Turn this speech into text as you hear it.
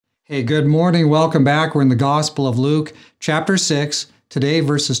Hey, good morning. Welcome back. We're in the Gospel of Luke, chapter 6, today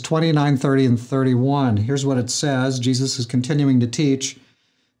verses 29, 30, and 31. Here's what it says. Jesus is continuing to teach.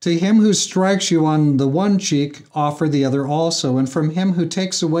 To him who strikes you on the one cheek, offer the other also. And from him who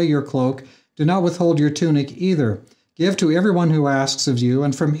takes away your cloak, do not withhold your tunic either. Give to everyone who asks of you.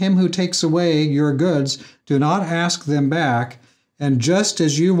 And from him who takes away your goods, do not ask them back. And just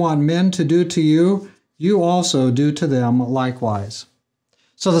as you want men to do to you, you also do to them likewise.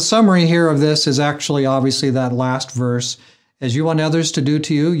 So the summary here of this is actually obviously that last verse. As you want others to do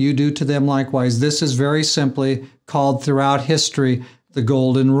to you, you do to them likewise. This is very simply called throughout history the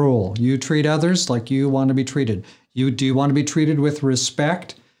golden rule. You treat others like you want to be treated. Do you want to be treated with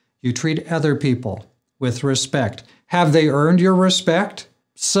respect? You treat other people with respect. Have they earned your respect?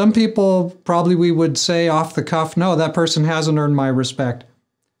 Some people probably we would say off the cuff, no, that person hasn't earned my respect.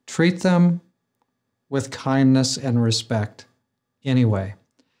 Treat them with kindness and respect anyway.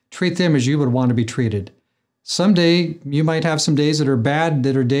 Treat them as you would want to be treated. Someday, you might have some days that are bad,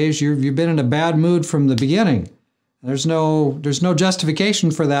 that are days you've been in a bad mood from the beginning. There's no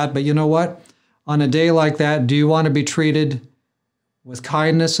justification for that, but you know what? On a day like that, do you want to be treated with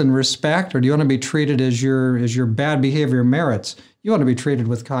kindness and respect, or do you want to be treated as your bad behavior merits? You want to be treated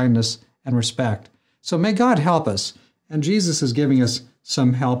with kindness and respect. So may God help us, and Jesus is giving us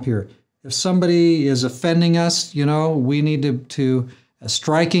some help here. If somebody is offending us, we need to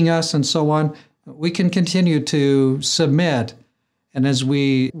striking us and so on, we can continue to submit. And as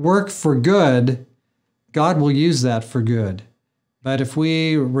we work for good, God will use that for good. But if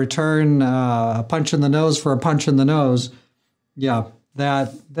we return a punch in the nose for a punch in the nose, that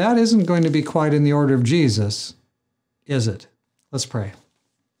isn't going to be quite in the order of Jesus, is it? Let's pray.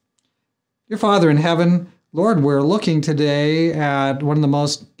 Dear Father in heaven, Lord, we're looking today at one of the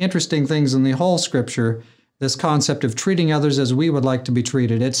most interesting things in the whole Scripture, this concept of treating others as we would like to be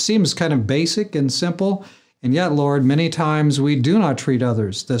treated. It seems kind of basic and simple, and yet, Lord, many times we do not treat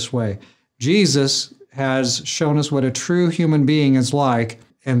others this way. Jesus has shown us what a true human being is like,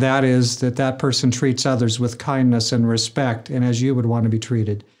 and that is that person treats others with kindness and respect, and as you would want to be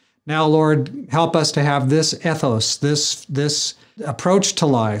treated. Now, Lord, help us to have this ethos, this approach to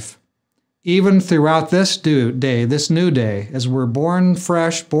life, even throughout this day, this new day, as we're born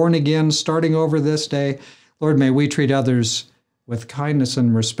fresh, born again, starting over this day. Lord, may we treat others with kindness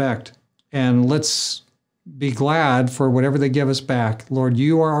and respect, and let's be glad for whatever they give us back. Lord,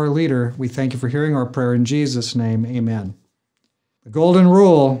 you are our leader. We thank you for hearing our prayer in Jesus' name. Amen. The golden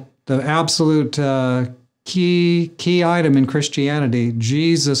rule, the absolute key item in Christianity,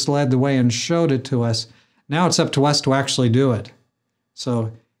 Jesus led the way and showed it to us. Now it's up to us to actually do it.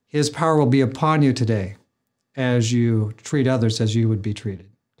 So his power will be upon you today as you treat others as you would be treated.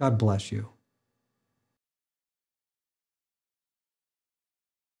 God bless you.